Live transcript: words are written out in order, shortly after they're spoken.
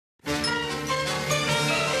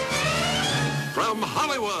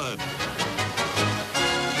Hollywood.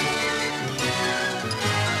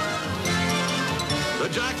 The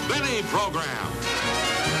Jack Benny Program.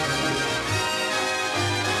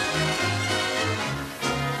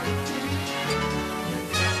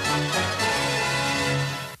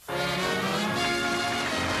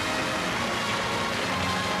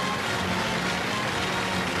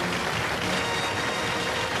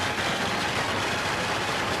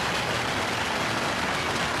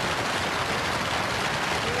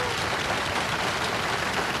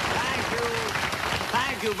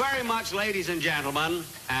 Thank you very much, ladies and gentlemen,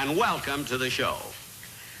 and welcome to the show.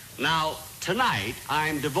 Now, tonight,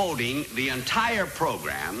 I'm devoting the entire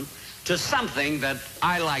program to something that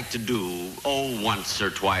I like to do, once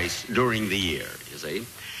or twice during the year, you see.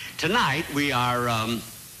 Tonight, we are, isn't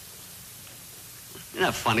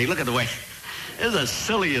that funny? Look at the way, this is the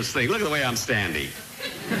silliest thing. Look at the way I'm standing.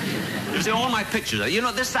 You see, all my pictures, you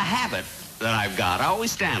know, this is a habit that I've got. I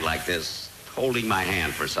always stand like this, holding my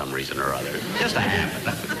hand for some reason or other. Just a habit.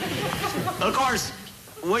 But of course,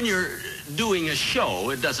 when you're doing a show,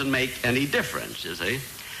 it doesn't make any difference, you see.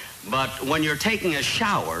 But when you're taking a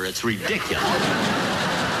shower, it's ridiculous.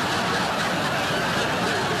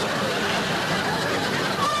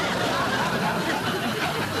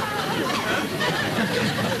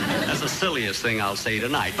 That's the silliest thing I'll say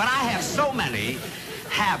tonight. But I have so many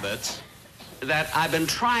habits that I've been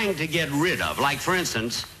trying to get rid of. Like, for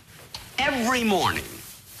instance, every morning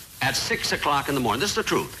at 6 o'clock in the morning, this is the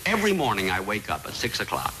truth, every morning I wake up at 6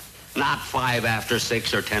 o'clock, not 5 after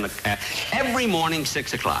 6 or 10 o'clock. Every morning,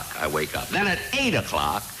 6 o'clock, I wake up. Then at 8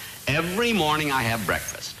 o'clock, every morning I have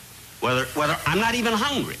breakfast, whether I'm not even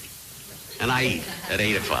hungry, and I eat at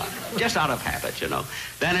 8 o'clock, just out of habit, you know.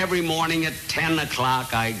 Then every morning at 10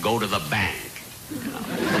 o'clock, I go to the bank. You know.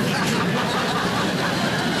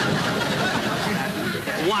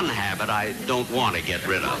 One habit I don't want to get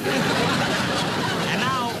rid of. And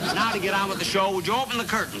now to get on with the show, would you open the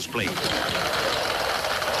curtains, please?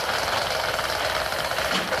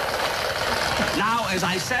 Now, as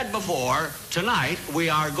I said before, tonight we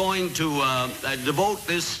are going to devote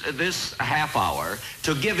this half hour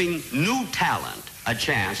to giving new talent a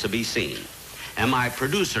chance to be seen. And my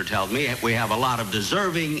producer tells me we have a lot of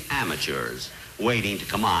deserving amateurs waiting to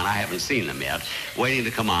come on. I haven't seen them yet, waiting to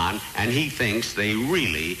come on, and he thinks they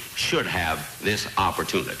really should have this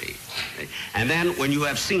opportunity. And then when you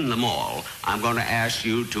have seen them all, I'm going to ask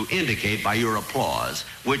you to indicate by your applause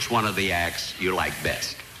which one of the acts you like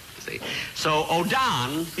best. See? So,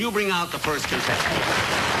 O'Don, you bring out the first contestant.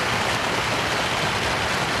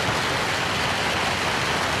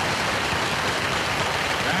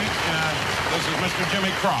 This is Mr.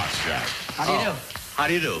 Jimmy Cross, Jack. How do you do? How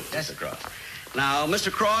do you do, Mr. Cross? Now, Mr.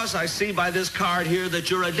 Cross, I see by this card here that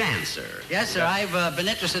you're a dancer. Yes, sir. I've been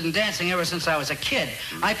interested in dancing ever since I was a kid.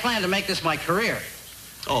 I plan to make this my career.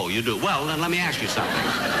 Oh, you do? Well, then let me ask you something.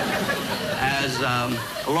 As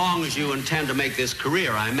long as you intend to make this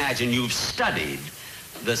career, I imagine you've studied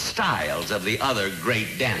the styles of the other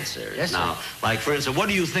great dancers. Yes, sir. Now, like, for instance, what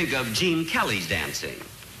do you think of Gene Kelly's dancing?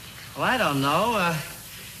 Well, I don't know.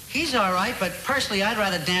 He's all right, but personally, I'd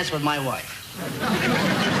rather dance with my wife.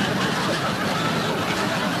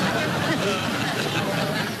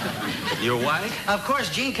 Your wife? Of course,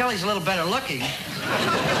 Gene Kelly's a little better looking.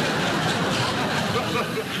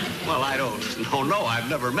 Well, I don't know. I've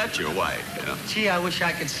never met your wife. You know? Gee, I wish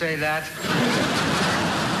I could say that.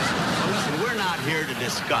 Well, listen, we're not here to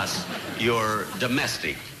discuss your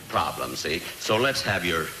domestic problems, see? So let's have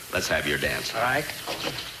your dance. All right.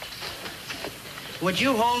 Would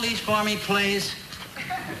you hold these for me, please?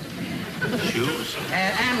 Shoes?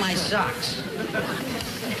 And my socks.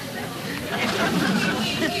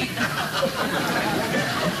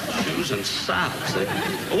 Shoes and socks.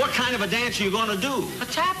 Well, what kind of a dance are you going to do? A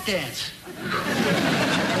tap dance.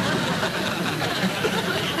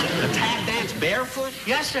 A tap dance barefoot?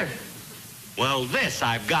 Yes, sir. Well, this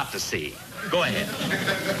I've got to see. Go ahead.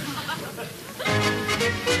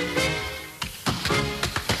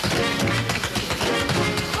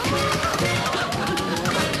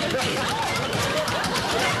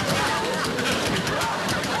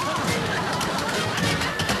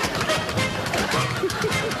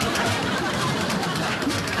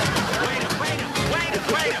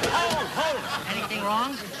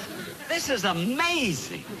 This is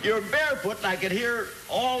amazing. You're barefoot, and I could hear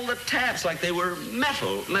all the taps like they were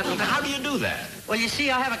metal. How do you do that? Well, you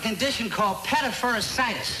see, I have a condition called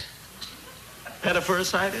pedipharasitis.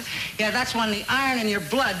 Pedipharasitis? Yeah, that's when the iron in your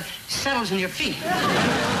blood settles in your feet.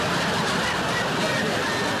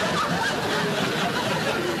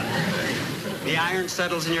 The iron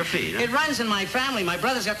settles in your feet, huh? It runs in my family. My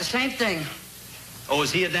brother's got the same thing. Oh,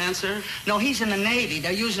 is he a dancer? No, he's in the Navy.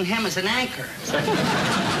 They're using him as an anchor.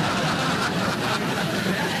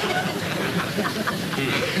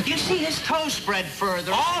 You see his toes spread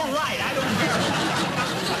further. All right, I don't care.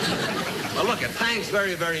 Well, look, thanks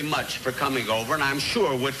very, very much for coming over, and I'm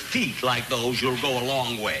sure with feet like those, you'll go a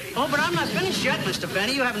long way. Oh, but I'm not finished yet, Mr.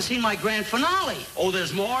 Benny. You haven't seen my grand finale. Oh,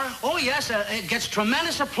 there's more? Oh, yes. It gets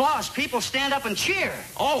tremendous applause. People stand up and cheer.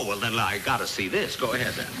 Oh, well, then I gotta see this. Go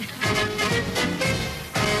ahead, then.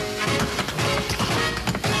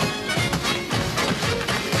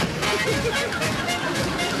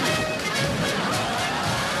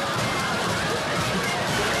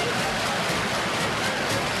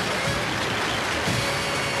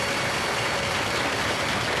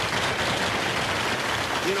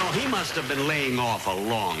 You know, he must have been laying off a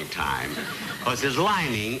long time, because his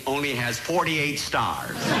lining only has 48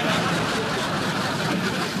 stars.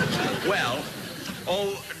 Well,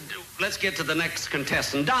 let's get to the next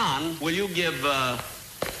contestant. Don, will you give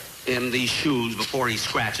him these shoes before he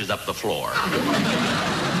scratches up the floor?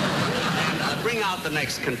 And bring out the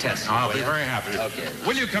next contestant. I'll be very happy. Okay.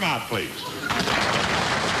 Will you come out, please?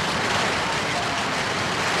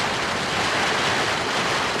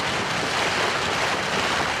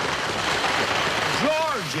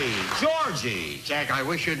 Georgie. Jack, I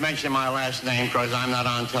wish you'd mention my last name because I'm not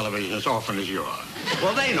on television as often as you are.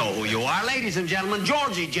 Well, they know who you are. Ladies and gentlemen,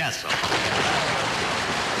 Georgie Jessel.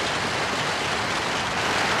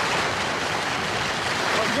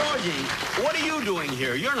 Well, Georgie, what are you doing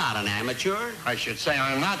here? You're not an amateur. I should say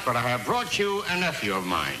I'm not, but I have brought you a nephew of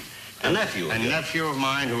mine. A nephew? A nephew of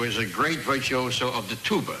mine who is a great virtuoso of the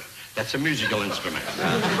tuba. That's a musical instrument.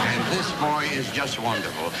 And this boy is just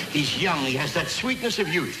wonderful. He's young. He has that sweetness of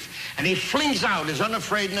youth. And he flings out his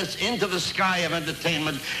unafraidness into the sky of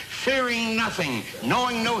entertainment, fearing nothing,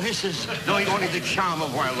 knowing no hisses, knowing only the charm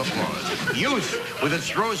of wild applause. Youth with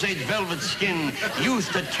its roseate velvet skin. Youth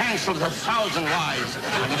that cancels 1,000 lies.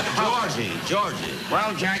 Georgie.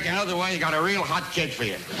 Well, Jack, another way, you got a real hot kid for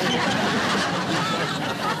you.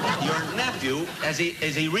 Your nephew, has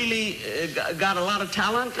he really got a lot of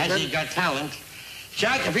talent? Has he got talent?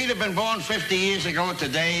 Jack, if he'd have been born 50 years ago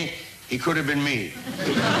today, he could have been me.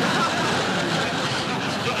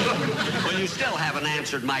 Well, you still haven't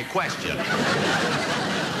answered my question.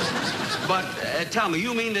 But tell me,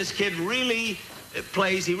 you mean this kid really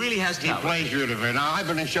plays, he really has talent? He plays beautifully. Now, I've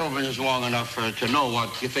been in show business long enough to know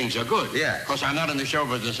what things are good. Yeah. Of course, I'm not in the show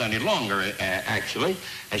business any longer, actually.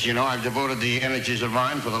 As you know, I've devoted the energies of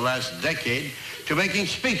mine for the last decade to making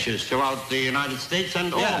speeches throughout the United States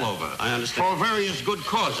and all over. I understand. For various good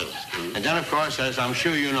causes. And then, of course, as I'm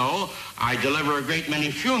sure you know, I deliver a great many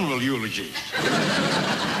funeral eulogies.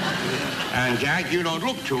 And, Jack, you don't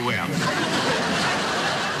look too well.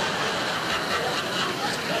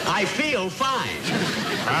 I feel fine.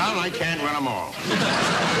 Well, I can't win them all.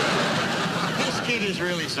 This kid is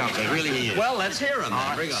really something. Really he is. Well, let's hear him.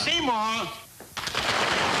 Bring on. Seymour.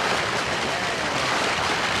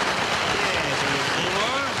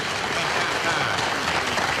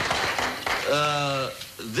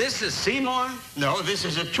 This is Seymour? No, this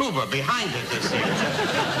is a tuba. Behind it, this thing.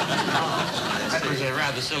 That was a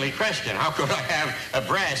rather silly question. How could I have a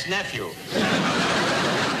brass nephew?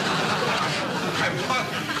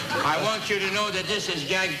 I want you to know that this is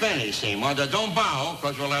Jack Benny, Seymour. Now, don't bow,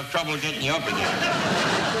 because we'll have trouble getting you up again.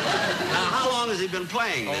 Now, how long has he been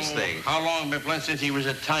playing this thing? How long been playing? Since he was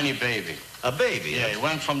a tiny baby. A baby? Yeah, he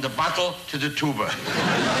went from the bottle to the tuba.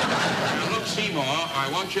 Now, look, Seymour, I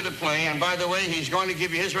want you to play, and by the way, he's going to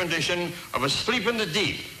give you his rendition of Asleep in the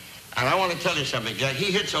Deep. And I want to tell you something, Jack.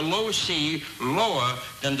 He hits a low C lower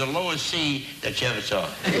than the lowest C that you ever saw.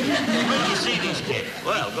 When you see this kid?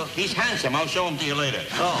 Well, go. He's handsome. I'll show him to you later.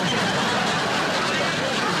 Oh.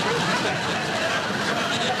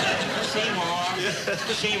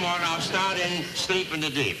 Seymour, now start in Sleep in the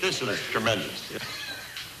Deep. This is tremendous.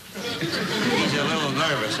 He's a little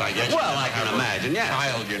nervous, I guess. Well, I can imagine, yeah.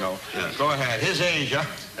 Child, you know. Yeah. Go ahead. His age, huh?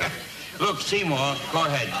 Look, Seymour, go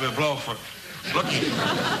ahead. Blow for... Look,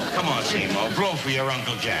 come on, Seymour. Blow for your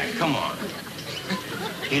Uncle Jack. Come on.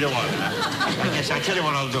 Either one. I guess I'll tell you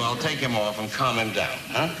what I'll do. I'll take him off and calm him down,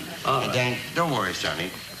 huh? And then, don't worry,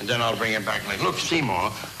 Sonny. And then I'll bring him back later. Look,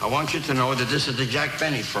 Seymour, I want you to know that this is the Jack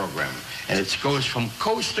Benny program. And it goes from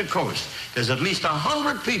coast to coast. There's at least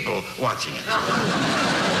 100 people watching it.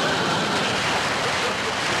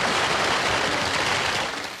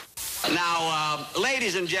 Now,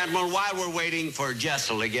 ladies and gentlemen, while we're waiting for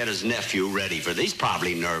Jessel to get his nephew ready for this, he's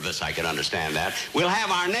probably nervous, I can understand that. We'll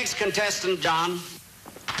have our next contestant, John.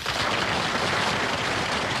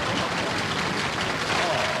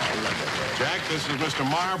 Jack, this is Mr.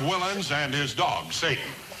 Marv Willens and his dog, Satan.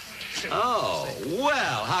 Oh,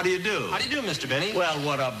 well, how do you do? How do you do, Mr. Benny? Well,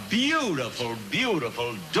 what a beautiful,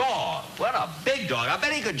 beautiful dog. What a big dog. I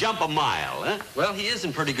bet he could jump a mile, huh? Well, he is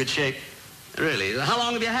in pretty good shape. Really? How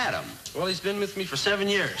long have you had him? Well, he's been with me for 7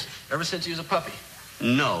 years, ever since he was a puppy.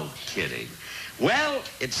 No kidding. Well,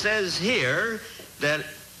 it says here that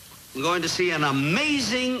we're going to see an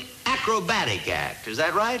amazing acrobatic act. Is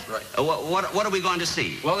that right? Right. What are we going to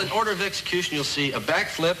see? Well, in order of execution, you'll see a back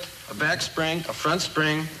flip, a back spring, a front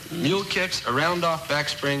spring, mule kicks, a round-off back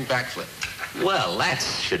spring, back flip. Well, that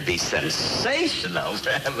should be sensational,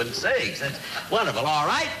 for heaven's sakes. That's wonderful. All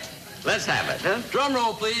right, let's have it, huh? Drum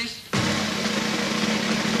roll, please.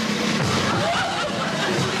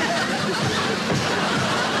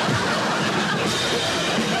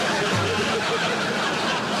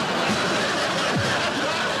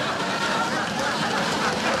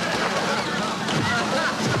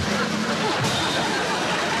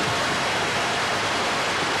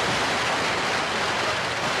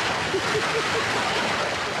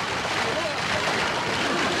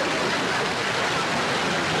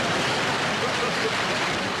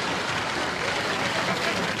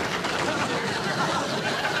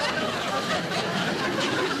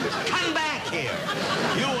 Come back here,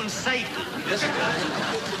 you and Satan. Yes, sir.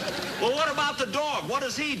 Well, what about the dog? What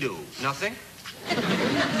does he do? Nothing.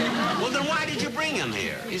 Well, then why did you bring him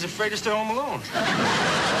here? He's afraid to stay home alone.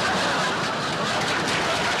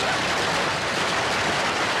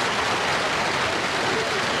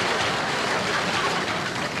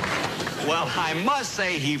 Well, I must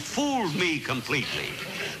say he fooled me completely.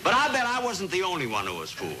 But I bet I wasn't the only one who was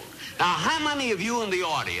fooled. Now, how many of you in the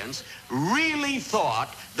audience really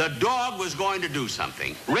thought the dog was going to do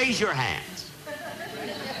something? Raise your hands.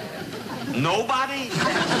 Nobody?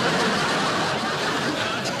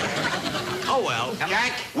 Oh, well.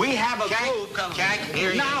 Jack? We have a Jack, group. Jack,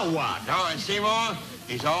 here he Now is. what? No, and Seymour,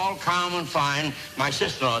 he's all calm and fine. My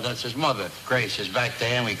sister-in-law, that's his mother, Grace, is back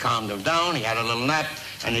there, and we calmed him down. He had a little nap,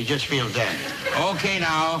 and he just feels dead. Okay,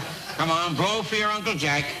 now, come on, blow for your Uncle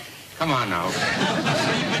Jack. Come on now.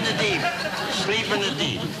 Sleep in the deep. Sleep in the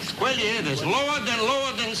deep. Will you? It's lower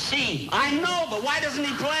than C. I know, but why doesn't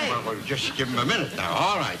he play? Well, just give him a minute now.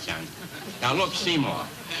 All right, son. Now, look, Seymour.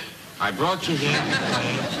 I brought you here to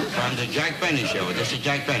play from the Jack Benny show. This is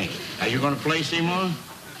Jack Benny. Are you going to play, Seymour?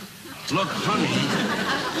 Look, honey,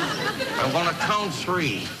 I'm going to count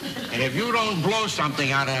 3. And if you don't blow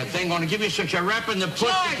something out of that thing, I'm going to give you such a rap in the puss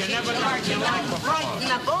that you never knocked your life before. Frighten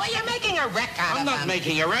the boy, you're making a wreck out I'm of not him.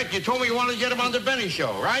 making a wreck. You told me you wanted to get him on the Benny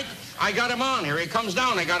show, right? I got him on. Here he comes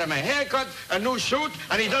down. I got him a haircut, a new suit,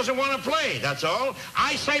 and he doesn't want to play. That's all.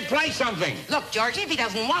 I say play something. Look, Georgie, if he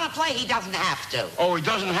doesn't want to play, he doesn't have to. Oh, he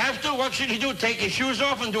doesn't have to? What should he do? Take his shoes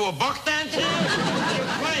off and do a buck dance? You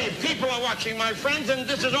play. People are watching, my friends, and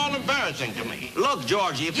this is all embarrassing to me. Look,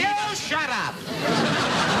 Georgie, if You shut up.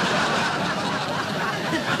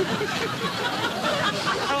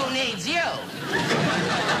 Who needs you?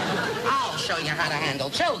 I'll show you how to handle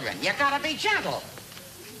children. You gotta be gentle.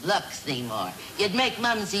 Look, Seymour, you'd make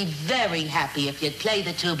Mumsy very happy if you'd play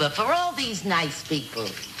the tuba for all these nice people.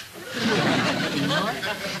 Seymour,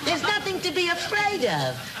 there's nothing to be afraid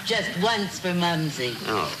of. Just once for Mumsy.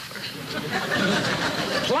 Oh.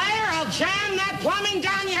 Player, I'll jam that plumbing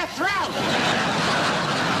down your throat.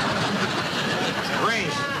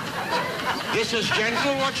 Grace, this is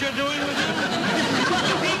gentle what you're doing with him?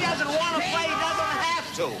 If he doesn't want to play, he doesn't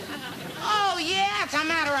have to. Oh, yeah, it's a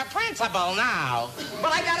matter of principle now.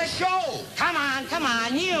 But I got a show. Come on, come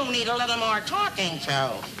on. You need a little more talking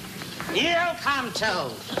to. You'll come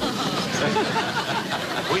to.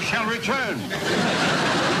 We shall return.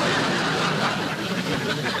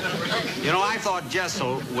 You know, I thought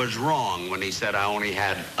Jessel was wrong when he said I only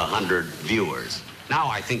had 100 viewers. Now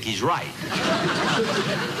I think he's right.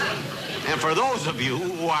 And for those of you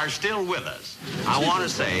who are still with us, I want to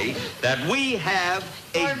say that we have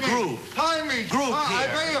a group. Group I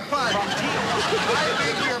here. beg your pardon. I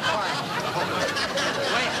beg your pardon.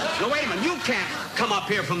 Wait a minute. You can't come up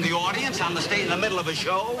here from the audience on the stage in the middle of a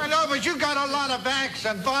show. I know, but you got a lot of acts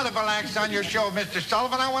and vaudeville acts on your show, Mr.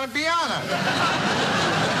 Sullivan. I want to be honest.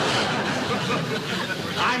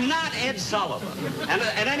 I'm not Ed Sullivan.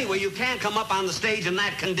 And anyway, you can't come up on the stage in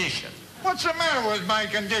that condition. What's the matter with my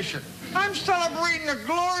condition? I'm celebrating a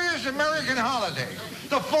glorious American holiday,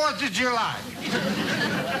 the 4th of July.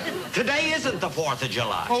 Today isn't the 4th of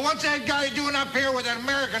July. Well, what's that guy doing up here with an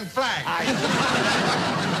American flag?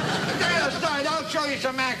 Stand aside, I'll show you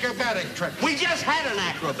some acrobatic tricks. We just had an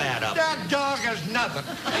acrobat up. That dog is nothing.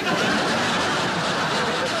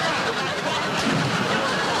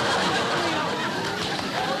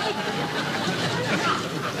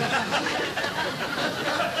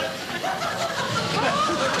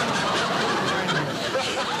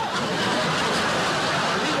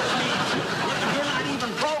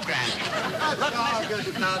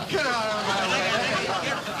 Get out of my way.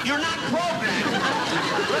 You're not programmed.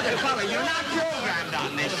 Look at fella, you're not programmed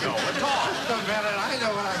on this show at all. Just a minute. I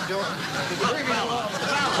know what I'm doing. Leave me alone.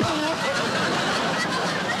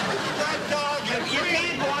 That dog is You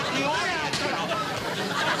can't watch the audience, you know.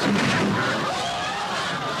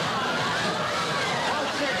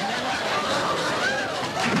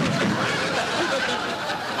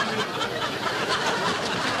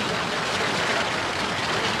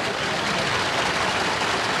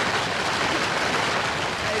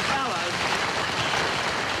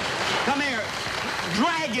 Come here.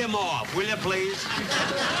 Drag him off, will you, please?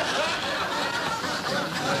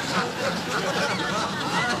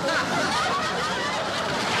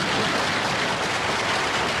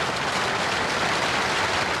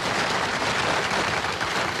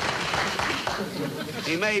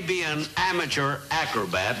 He may be an amateur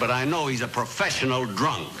acrobat, but I know he's a professional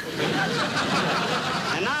drunk.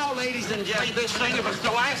 And now, ladies and gentlemen, This thing, if it's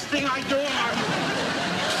the last thing I do,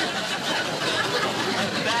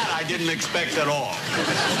 that I didn't expect at all.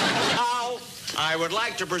 Now, I would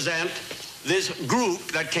like to present this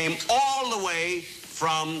group that came all the way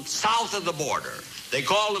from south of the border. They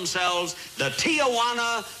call themselves the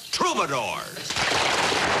Tijuana Troubadours.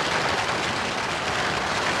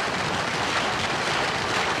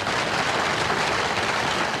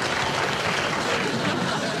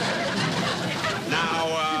 Now,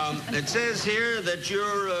 it says here that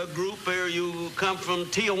you're a group here, you come from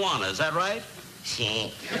Tijuana, is that right?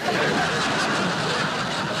 Sí.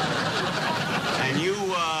 And you,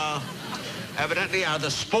 evidently are the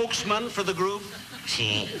spokesman for the group?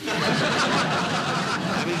 Sí.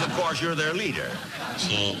 That means, of course, you're their leader.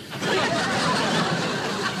 Sí.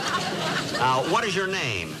 Now, what is your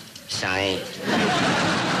name? Sorry.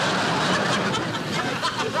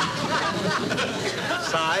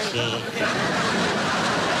 Sai? Sí.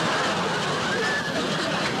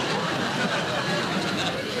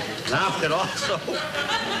 Now, it also,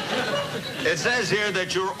 it says here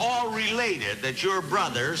that you're all related, that you're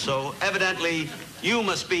brothers, so evidently you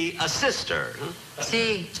must be a sister. Huh?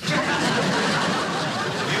 Sí.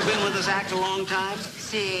 You've been with this act a long time?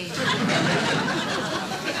 Sí.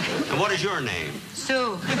 And what is your name?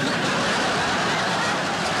 Sue.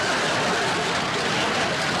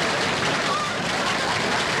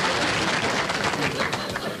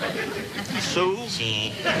 Sue?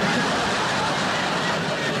 Sí.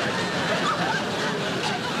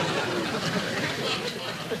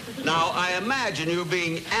 Now, I imagine you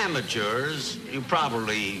being amateurs, you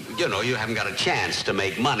probably, you haven't got a chance to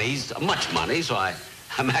make much money, so I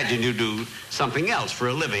imagine you do something else for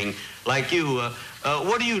a living, like you.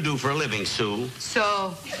 What do you do for a living, Sue?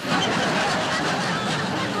 So.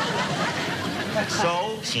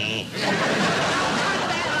 So? Sí.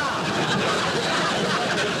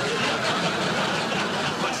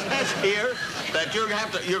 It says here that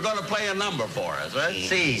you're going to play a number for us, right?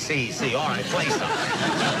 See. All right, play something.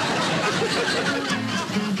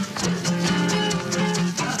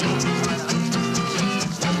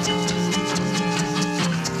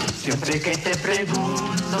 Siempre que te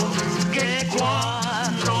pregunto qué,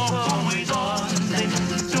 cuándo, cómo y dónde,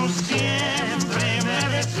 tú siempre me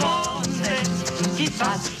respondes,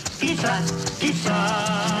 quizás.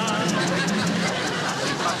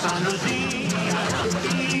 Así pasan los días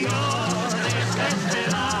y yo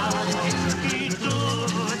desesperado y tú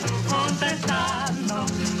contestando,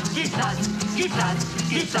 quizás.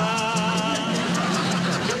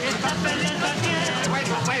 Estás perdiendo el tiempo. Wait a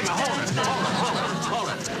minute, hold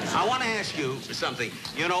it. I want to ask you something.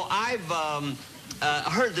 I've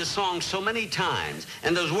heard this song so many times,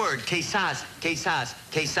 and those words, quizás.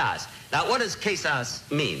 Now, what does quizás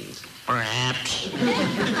mean? Perhaps.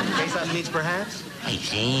 Quizás means perhaps? I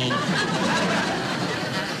think.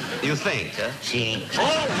 You think, huh? Sí.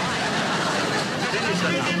 Oh!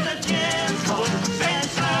 Perdiendo el tiempo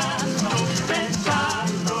pensando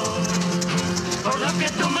por lo que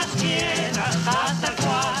tú más quieras. ¿Hasta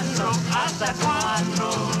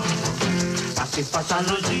cuándo? Así pasan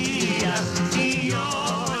los días y yo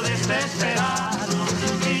desesperado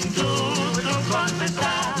y tú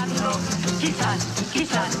contestando, quizás.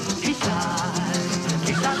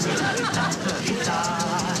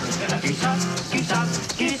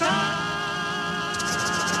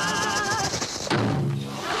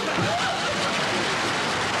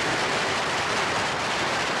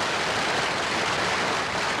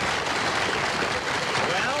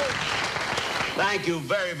 Thank you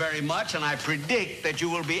very, very much, and I predict that you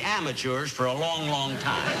will be amateurs for a long, long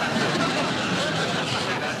time.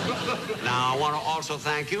 Now, I want to also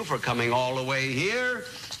thank you for coming all the way here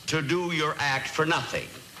to do your act for nothing.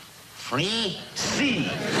 Free? See.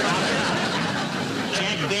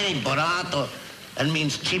 Jack Benny Barato. That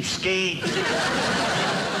means cheapskate.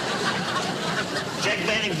 Jack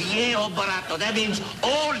Benny Viejo Barato. That means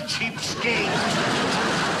old cheapskate.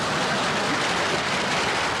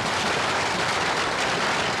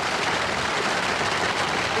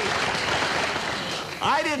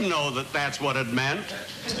 I didn't know that that's what it meant.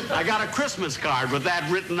 I got a Christmas card with that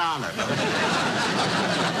written on it.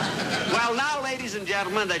 Well, now, ladies and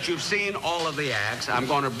gentlemen, that you've seen all of the acts, I'm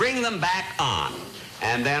going to bring them back on.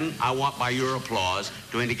 And then I want, by your applause,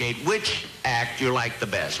 to indicate which act you like the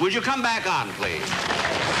best. Would you come back on, please?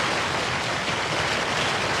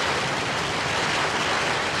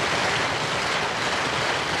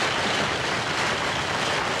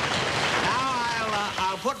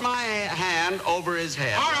 I'll put my hand over his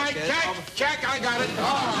head. All right, Jack, I got it. Oh.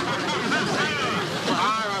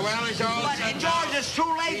 All right, well, he's all... But, George, it's too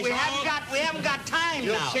late. We haven't got time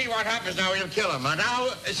You'll now. see what happens now. He'll kill him. And now,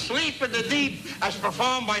 Sleep in the Deep, as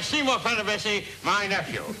performed by Seymour Penavesi, my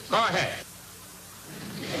nephew. Go ahead.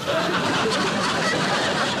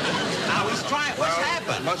 Now he's trying. What's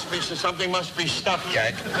happened? Something must be stuck,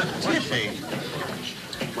 Jack. Let's see.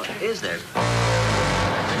 What is there?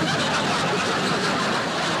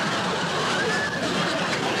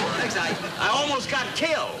 I almost got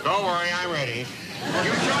killed. Don't worry, I'm ready.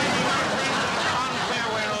 You join me, my friends, on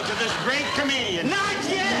farewell to this great comedian. Not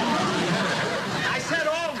yet! I said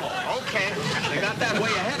almost. Okay. They got that way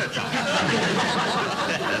ahead of time.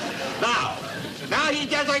 Now he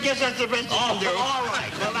does. I guess that's the best he can do. All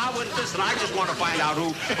right. Well, now, listen, I just want to find out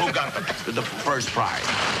who got the first prize.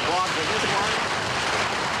 Bob, for this one?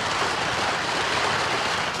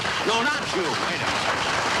 No, not you. Wait a minute.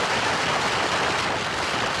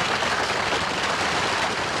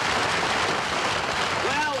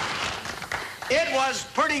 It was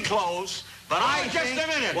pretty close, but I just think... a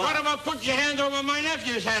minute. What about put your hand over my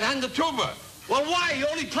nephew's head and the tuba? Well, why? You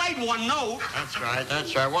only played one note.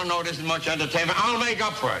 That's right. One note isn't much entertainment. I'll make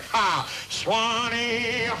up for it. Ah,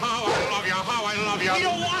 Swanee, how I love you, how I love you. We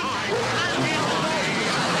don't want...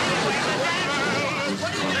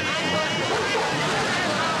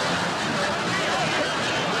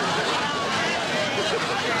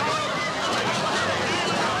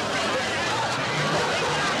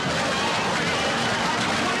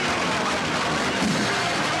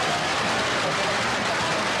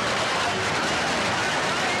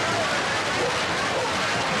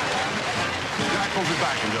 We'll be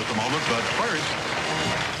back in just a moment, but first...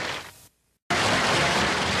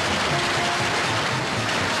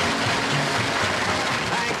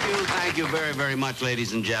 Thank you very, very much,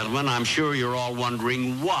 ladies and gentlemen. I'm sure you're all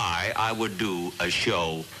wondering why I would do a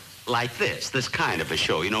show like this kind of a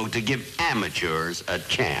show, to give amateurs a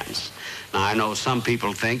chance. Now, I know some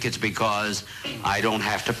people think it's because I don't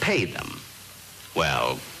have to pay them.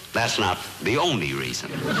 Well, that's not the only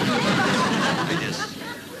reason.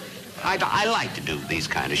 I like to do these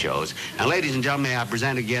kind of shows. Now, ladies and gentlemen, may I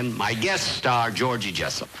present again my guest star, Georgie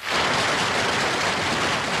Jessel.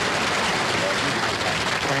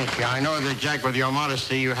 Thank you. I know that, Jack, with your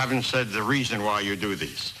modesty, you haven't said the reason why you do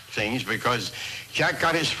these things, because Jack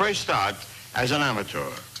got his first start as an amateur.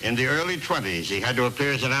 In the early 20s, he had to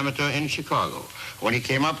appear as an amateur in Chicago. When he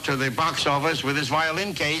came up to the box office with his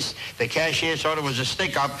violin case, the cashier thought it was a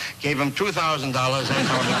stick-up, gave him $2,000, and told him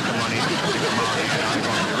the money to come out here. I'm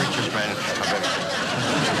one of the richest men I've ever seen.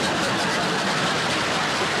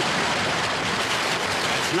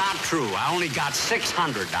 It's not true. I only got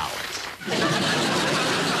 $600.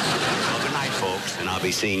 Well, good night, folks, and I'll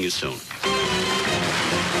be seeing you soon.